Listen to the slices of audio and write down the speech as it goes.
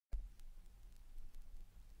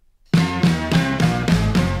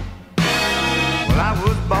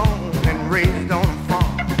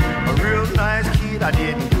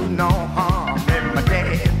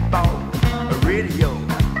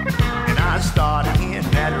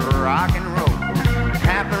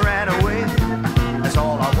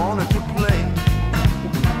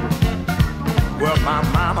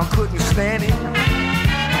stand it.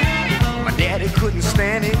 My daddy couldn't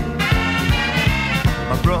stand it.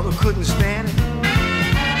 My brother couldn't stand it.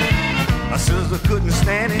 My sister couldn't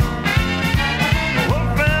stand it. My whole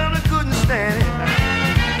family couldn't stand it.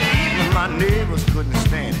 Even my neighbors couldn't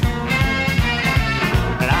stand it.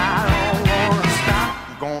 And I don't want to stop.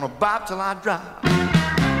 I'm gonna bop till I drop.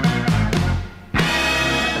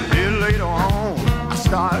 A little later on, I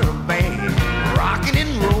started a band, rocking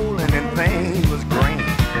and rolling, and things was grand.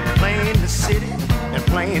 Playing the city and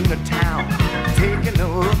playing the town, taking the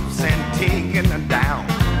ups and taking the down.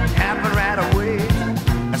 Happened right away,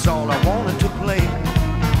 that's all I wanted to play.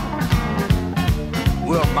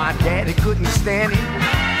 Well, my daddy couldn't stand it.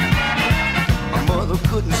 My mother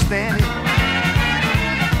couldn't stand it.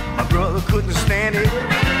 My brother couldn't stand it.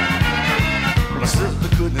 My sister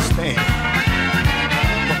couldn't stand it.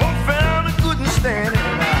 My whole family couldn't stand it.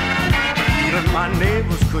 Even my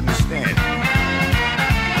neighbors couldn't stand it.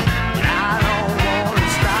 And I don't want to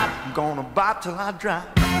stop. I'm gonna bop till I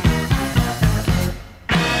drop.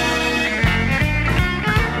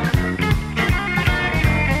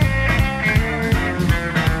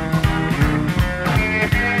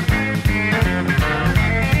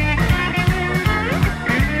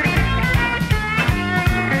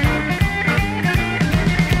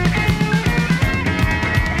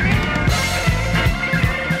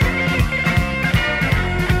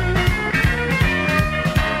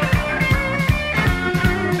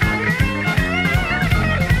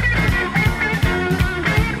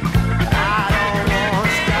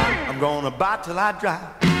 Bop till I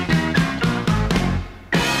drop.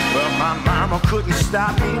 Well, my mama couldn't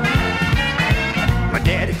stop me. My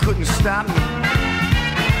daddy couldn't stop me.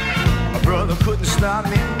 My brother couldn't stop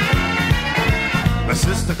me. My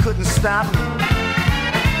sister couldn't stop me.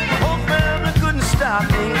 My whole family couldn't stop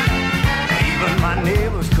me. Even my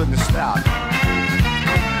neighbors couldn't stop me.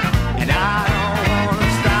 And I don't want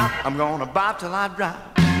to stop. I'm gonna bop till I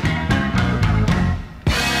drop.